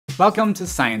Welcome to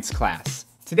science class.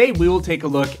 Today we will take a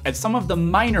look at some of the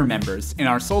minor members in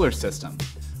our solar system.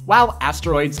 While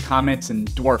asteroids, comets, and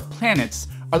dwarf planets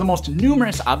are the most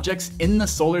numerous objects in the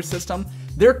solar system,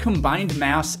 their combined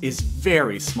mass is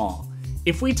very small.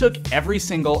 If we took every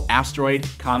single asteroid,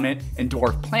 comet, and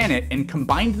dwarf planet and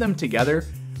combined them together,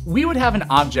 we would have an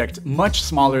object much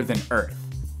smaller than Earth.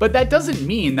 But that doesn't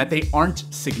mean that they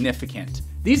aren't significant.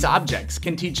 These objects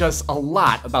can teach us a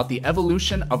lot about the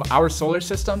evolution of our solar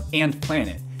system and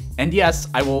planet. And yes,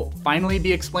 I will finally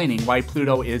be explaining why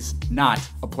Pluto is not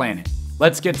a planet.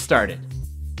 Let's get started.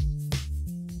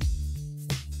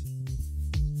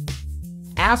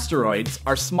 Asteroids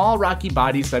are small rocky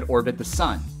bodies that orbit the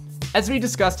sun. As we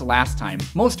discussed last time,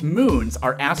 most moons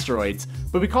are asteroids,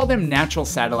 but we call them natural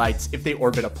satellites if they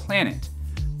orbit a planet.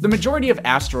 The majority of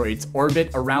asteroids orbit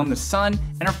around the sun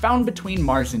and are found between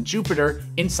Mars and Jupiter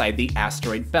inside the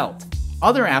asteroid belt.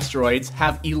 Other asteroids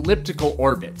have elliptical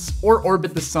orbits, or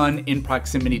orbit the sun in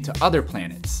proximity to other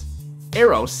planets.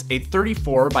 Eros, a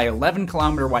 34 by 11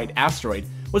 kilometer wide asteroid,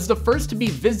 was the first to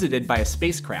be visited by a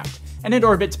spacecraft, and it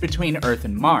orbits between Earth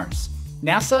and Mars.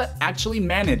 NASA actually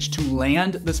managed to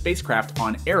land the spacecraft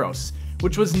on Eros,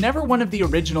 which was never one of the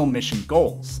original mission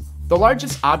goals. The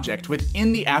largest object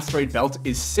within the asteroid belt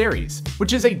is Ceres,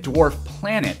 which is a dwarf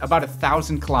planet about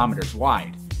 1,000 kilometers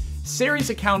wide. Ceres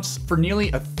accounts for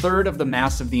nearly a third of the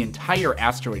mass of the entire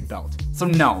asteroid belt. So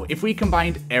no, if we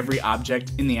combined every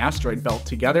object in the asteroid belt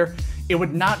together, it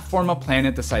would not form a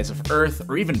planet the size of Earth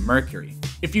or even Mercury.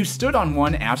 If you stood on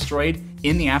one asteroid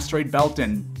in the asteroid belt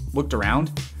and looked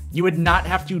around, you would not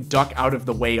have to duck out of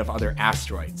the way of other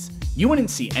asteroids. You wouldn't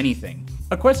see anything.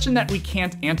 A question that we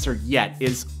can't answer yet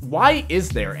is, why is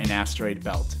there an asteroid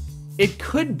belt? It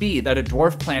could be that a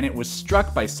dwarf planet was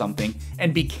struck by something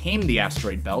and became the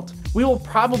asteroid belt. We will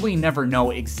probably never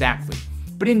know exactly.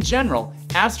 But in general,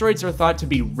 asteroids are thought to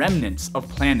be remnants of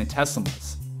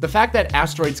planetesimals. The fact that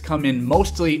asteroids come in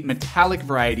mostly metallic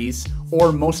varieties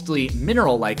or mostly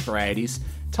mineral-like varieties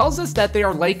tells us that they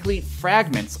are likely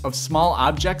fragments of small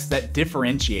objects that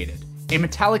differentiated. A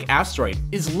metallic asteroid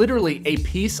is literally a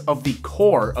piece of the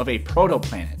core of a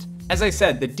protoplanet. As I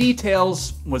said, the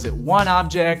details, was it one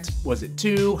object, was it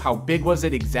two, how big was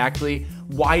it exactly,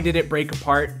 why did it break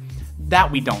apart, that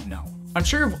we don't know. I'm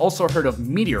sure you've also heard of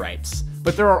meteorites,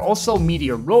 but there are also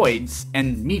meteoroids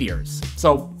and meteors.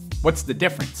 So what's the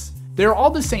difference? They're all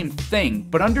the same thing,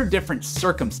 but under different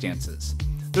circumstances.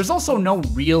 There's also no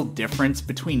real difference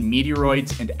between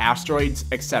meteoroids and asteroids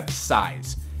except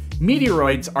size.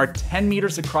 Meteoroids are 10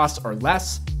 meters across or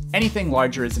less. Anything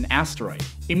larger is an asteroid.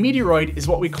 A meteoroid is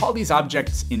what we call these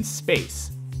objects in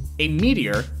space. A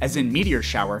meteor, as in meteor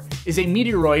shower, is a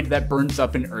meteoroid that burns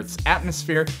up in Earth's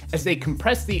atmosphere as they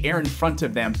compress the air in front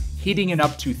of them, heating it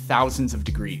up to thousands of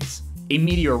degrees. A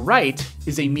meteorite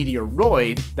is a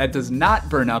meteoroid that does not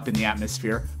burn up in the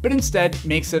atmosphere, but instead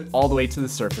makes it all the way to the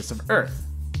surface of Earth.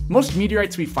 Most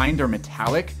meteorites we find are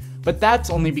metallic, but that's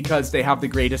only because they have the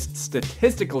greatest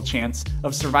statistical chance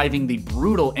of surviving the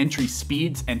brutal entry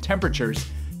speeds and temperatures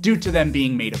due to them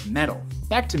being made of metal.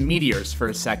 Back to meteors for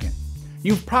a second.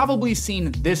 You've probably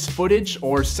seen this footage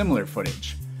or similar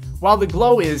footage. While the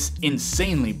glow is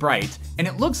insanely bright, and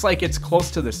it looks like it's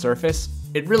close to the surface,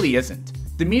 it really isn't.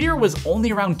 The meteor was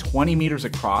only around 20 meters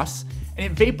across, and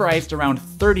it vaporized around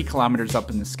 30 kilometers up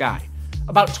in the sky,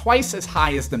 about twice as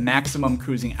high as the maximum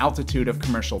cruising altitude of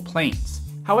commercial planes.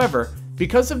 However,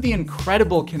 because of the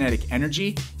incredible kinetic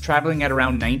energy, traveling at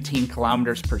around 19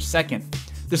 kilometers per second,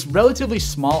 this relatively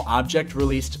small object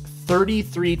released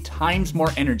 33 times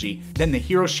more energy than the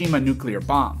Hiroshima nuclear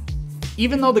bomb.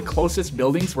 Even though the closest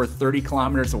buildings were 30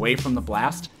 kilometers away from the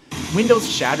blast, windows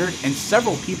shattered and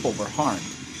several people were harmed.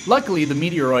 Luckily, the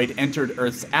meteoroid entered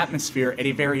Earth's atmosphere at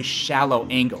a very shallow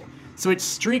angle, so it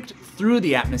streaked through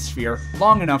the atmosphere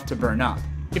long enough to burn up.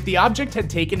 If the object had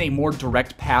taken a more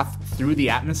direct path through the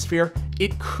atmosphere,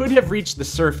 it could have reached the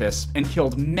surface and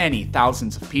killed many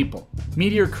thousands of people.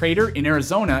 Meteor Crater in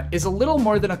Arizona is a little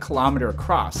more than a kilometer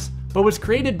across, but was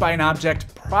created by an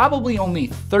object probably only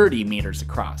 30 meters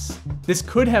across. This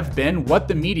could have been what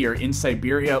the meteor in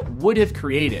Siberia would have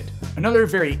created. Another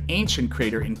very ancient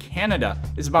crater in Canada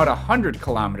is about 100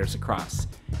 kilometers across.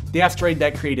 The asteroid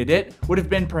that created it would have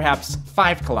been perhaps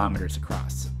 5 kilometers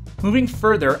across. Moving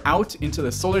further out into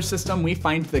the solar system, we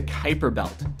find the Kuiper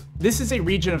Belt. This is a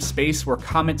region of space where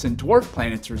comets and dwarf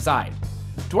planets reside.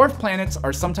 Dwarf planets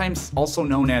are sometimes also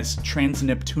known as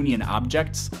trans-Neptunian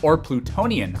objects or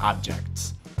Plutonian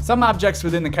objects. Some objects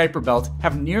within the Kuiper Belt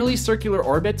have nearly circular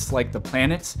orbits like the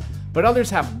planets, but others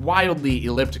have wildly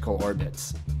elliptical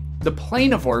orbits. The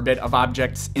plane of orbit of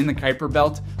objects in the Kuiper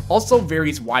Belt also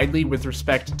varies widely with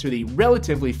respect to the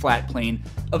relatively flat plane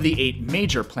of the 8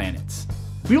 major planets.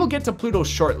 We will get to Pluto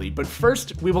shortly, but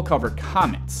first we will cover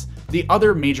comets, the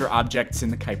other major objects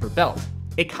in the Kuiper Belt.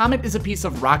 A comet is a piece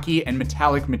of rocky and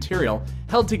metallic material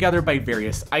held together by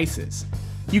various ices.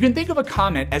 You can think of a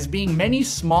comet as being many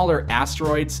smaller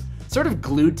asteroids sort of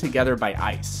glued together by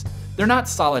ice. They're not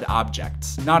solid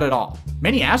objects, not at all.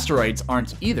 Many asteroids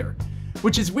aren't either,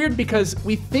 which is weird because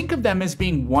we think of them as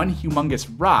being one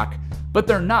humongous rock, but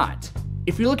they're not.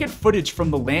 If you look at footage from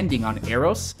the landing on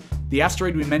Eros, the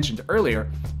asteroid we mentioned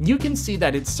earlier, you can see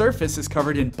that its surface is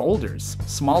covered in boulders,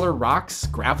 smaller rocks,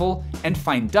 gravel, and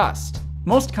fine dust.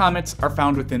 Most comets are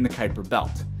found within the Kuiper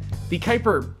Belt. The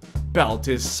Kuiper Belt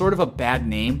is sort of a bad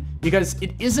name because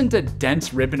it isn't a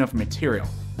dense ribbon of material.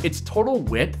 Its total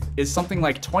width is something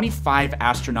like 25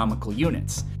 astronomical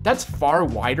units. That's far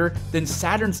wider than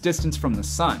Saturn's distance from the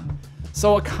Sun.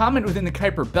 So a comet within the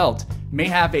Kuiper Belt may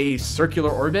have a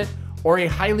circular orbit or a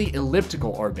highly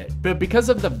elliptical orbit, but because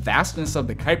of the vastness of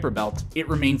the Kuiper Belt, it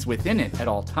remains within it at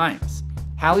all times.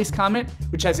 Halley's Comet,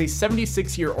 which has a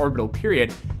 76-year orbital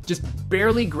period, just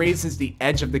barely grazes the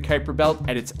edge of the Kuiper Belt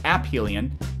at its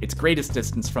aphelion, its greatest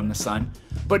distance from the Sun,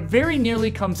 but very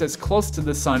nearly comes as close to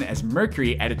the Sun as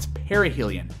Mercury at its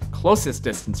perihelion, closest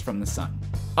distance from the Sun.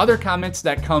 Other comets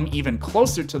that come even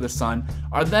closer to the Sun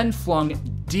are then flung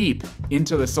deep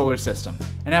into the solar system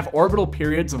and have orbital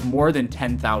periods of more than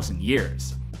 10,000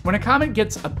 years. When a comet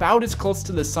gets about as close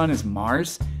to the Sun as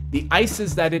Mars, the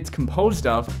ices that it's composed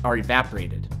of are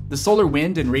evaporated. The solar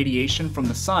wind and radiation from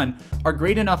the Sun are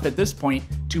great enough at this point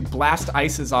to blast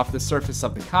ices off the surface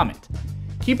of the comet.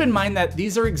 Keep in mind that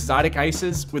these are exotic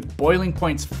ices with boiling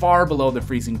points far below the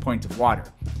freezing point of water.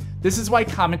 This is why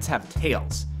comets have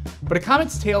tails. But a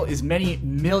comet's tail is many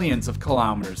millions of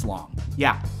kilometers long.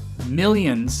 Yeah,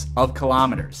 millions of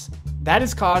kilometers. That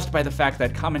is caused by the fact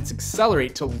that comets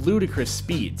accelerate to ludicrous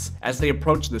speeds as they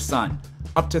approach the Sun,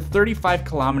 up to 35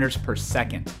 kilometers per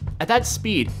second. At that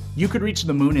speed, you could reach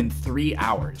the moon in 3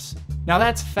 hours. Now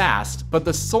that's fast, but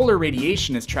the solar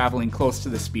radiation is traveling close to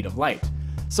the speed of light.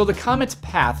 So the comet's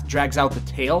path drags out the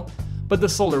tail, but the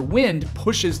solar wind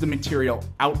pushes the material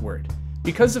outward.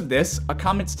 Because of this, a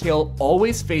comet's tail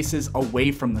always faces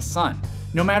away from the Sun,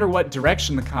 no matter what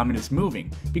direction the comet is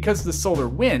moving, because the solar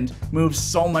wind moves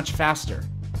so much faster.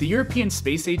 The European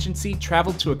Space Agency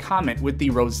traveled to a comet with the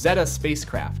Rosetta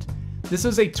spacecraft. This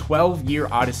was a 12-year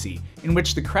odyssey in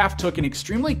which the craft took an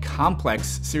extremely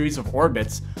complex series of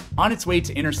orbits on its way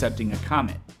to intercepting a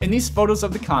comet. In these photos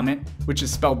of the comet, which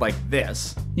is spelled like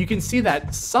this, you can see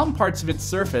that some parts of its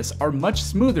surface are much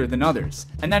smoother than others,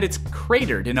 and that it's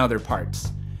cratered in other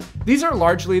parts. These are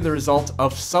largely the result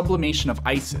of sublimation of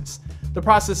ices, the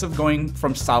process of going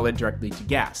from solid directly to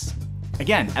gas.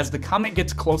 Again, as the comet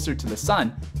gets closer to the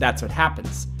Sun, that's what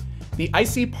happens. The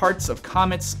icy parts of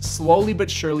comets slowly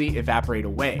but surely evaporate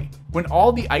away. When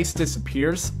all the ice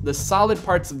disappears, the solid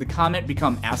parts of the comet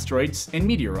become asteroids and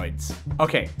meteoroids.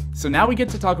 Okay, so now we get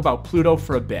to talk about Pluto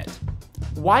for a bit.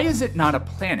 Why is it not a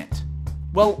planet?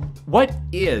 Well, what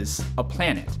is a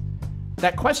planet?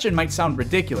 That question might sound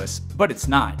ridiculous, but it's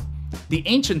not. The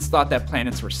ancients thought that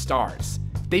planets were stars.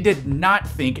 They did not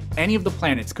think any of the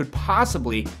planets could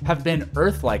possibly have been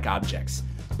Earth-like objects,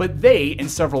 but they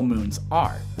and several moons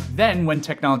are. Then, when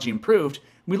technology improved,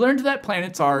 we learned that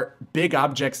planets are big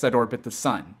objects that orbit the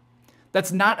Sun.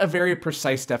 That's not a very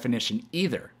precise definition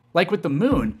either. Like with the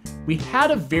moon, we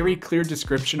had a very clear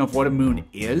description of what a moon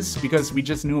is because we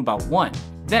just knew about one.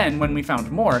 Then, when we found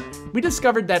more, we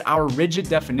discovered that our rigid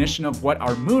definition of what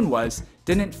our moon was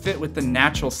didn't fit with the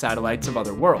natural satellites of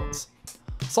other worlds.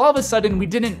 So all of a sudden, we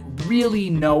didn't really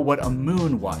know what a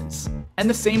moon was. And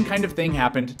the same kind of thing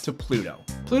happened to Pluto.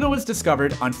 Pluto was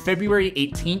discovered on February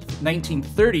 18,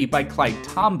 1930 by Clyde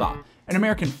Tombaugh, an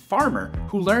American farmer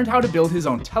who learned how to build his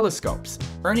own telescopes,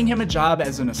 earning him a job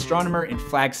as an astronomer in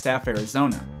Flagstaff,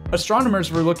 Arizona.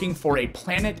 Astronomers were looking for a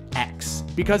planet X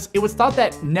because it was thought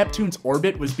that Neptune's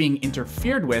orbit was being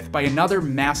interfered with by another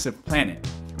massive planet,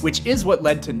 which is what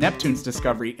led to Neptune's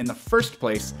discovery in the first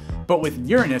place, but with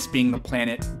Uranus being the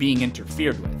planet being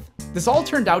interfered with. This all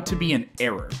turned out to be an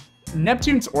error.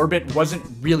 Neptune's orbit wasn't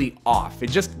really off,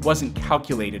 it just wasn't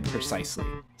calculated precisely.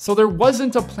 So there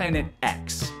wasn't a planet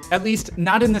X, at least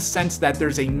not in the sense that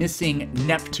there's a missing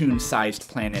Neptune-sized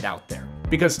planet out there,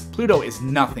 because Pluto is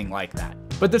nothing like that.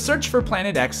 But the search for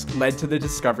Planet X led to the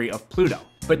discovery of Pluto.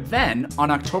 But then,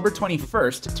 on October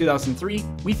 21st, 2003,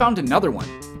 we found another one,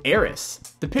 Eris.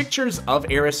 The pictures of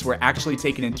Eris were actually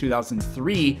taken in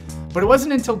 2003, but it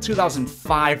wasn't until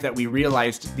 2005 that we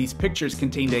realized these pictures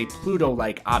contained a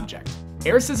Pluto-like object.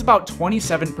 Eris is about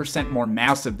 27% more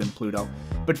massive than Pluto,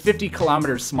 but 50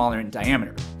 kilometers smaller in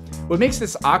diameter. What makes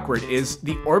this awkward is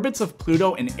the orbits of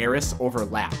Pluto and Eris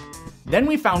overlap. Then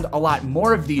we found a lot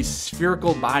more of these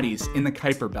spherical bodies in the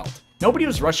Kuiper belt. Nobody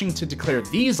was rushing to declare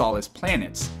these all as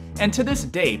planets, and to this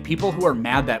day, people who are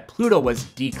mad that Pluto was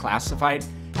declassified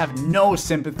have no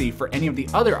sympathy for any of the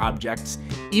other objects,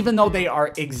 even though they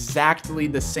are exactly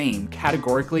the same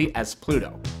categorically as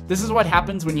Pluto. This is what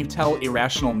happens when you tell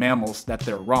irrational mammals that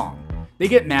they're wrong. They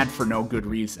get mad for no good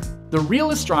reason. The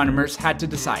real astronomers had to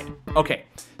decide, okay,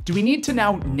 do we need to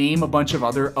now name a bunch of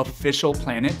other official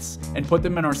planets and put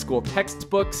them in our school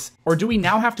textbooks, or do we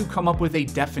now have to come up with a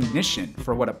definition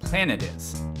for what a planet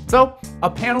is? So, a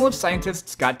panel of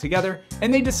scientists got together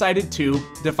and they decided to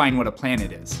define what a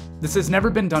planet is. This has never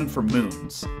been done for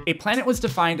moons. A planet was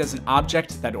defined as an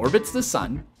object that orbits the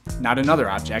sun, not another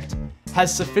object,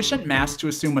 has sufficient mass to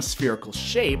assume a spherical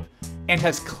shape, and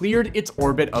has cleared its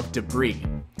orbit of debris.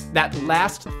 That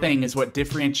last thing is what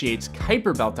differentiates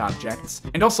Kuiper belt objects,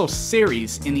 and also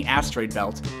Ceres in the asteroid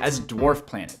belt, as dwarf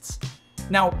planets.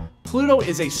 Now, Pluto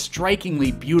is a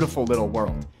strikingly beautiful little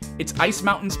world. Its ice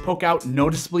mountains poke out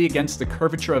noticeably against the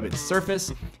curvature of its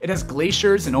surface, it has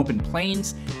glaciers and open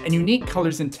plains, and unique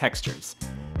colors and textures.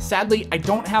 Sadly, I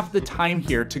don't have the time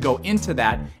here to go into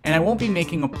that, and I won't be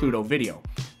making a Pluto video,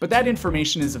 but that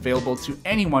information is available to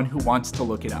anyone who wants to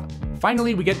look it up.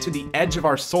 Finally, we get to the edge of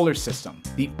our solar system,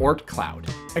 the Oort cloud.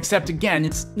 Except again,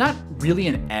 it's not really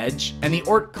an edge, and the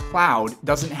Oort cloud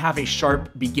doesn't have a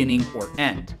sharp beginning or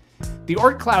end. The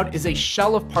Oort cloud is a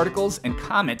shell of particles and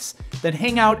comets that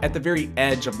hang out at the very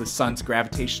edge of the sun's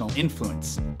gravitational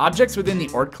influence. Objects within the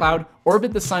Oort cloud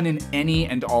orbit the sun in any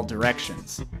and all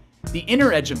directions. The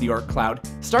inner edge of the Oort cloud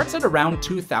starts at around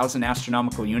 2,000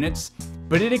 astronomical units,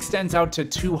 but it extends out to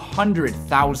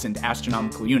 200,000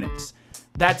 astronomical units.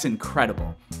 That's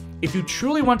incredible. If you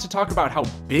truly want to talk about how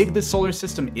big the solar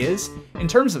system is, in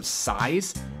terms of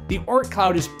size, the Oort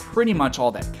cloud is pretty much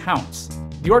all that counts.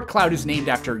 The Oort cloud is named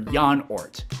after Jan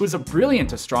Oort, who is a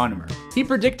brilliant astronomer. He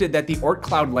predicted that the Oort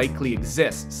cloud likely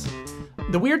exists.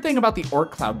 The weird thing about the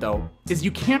Oort cloud, though, is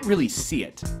you can't really see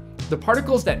it. The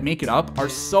particles that make it up are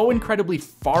so incredibly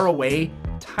far away,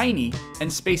 tiny,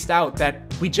 and spaced out that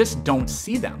we just don't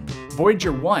see them.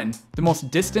 Voyager 1, the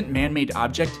most distant man-made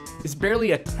object, is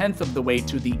barely a tenth of the way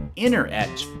to the inner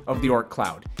edge of the Oort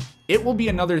cloud. It will be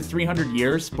another 300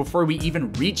 years before we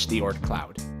even reach the Oort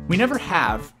cloud. We never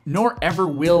have, nor ever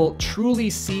will, truly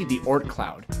see the Oort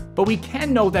cloud, but we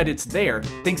can know that it's there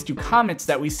thanks to comets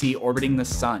that we see orbiting the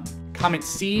sun. Comet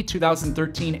C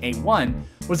 2013-A1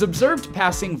 was observed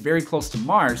passing very close to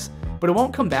Mars, but it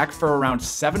won't come back for around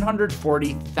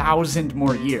 740,000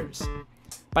 more years.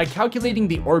 By calculating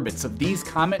the orbits of these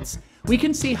comets, we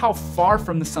can see how far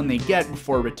from the sun they get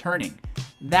before returning.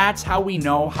 That's how we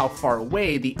know how far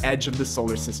away the edge of the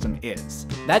solar system is.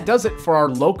 That does it for our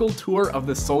local tour of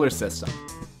the solar system.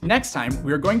 Next time,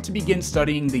 we are going to begin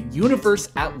studying the universe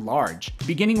at large,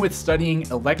 beginning with studying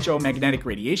electromagnetic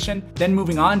radiation, then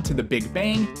moving on to the Big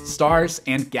Bang, stars,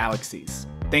 and galaxies.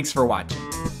 Thanks for watching.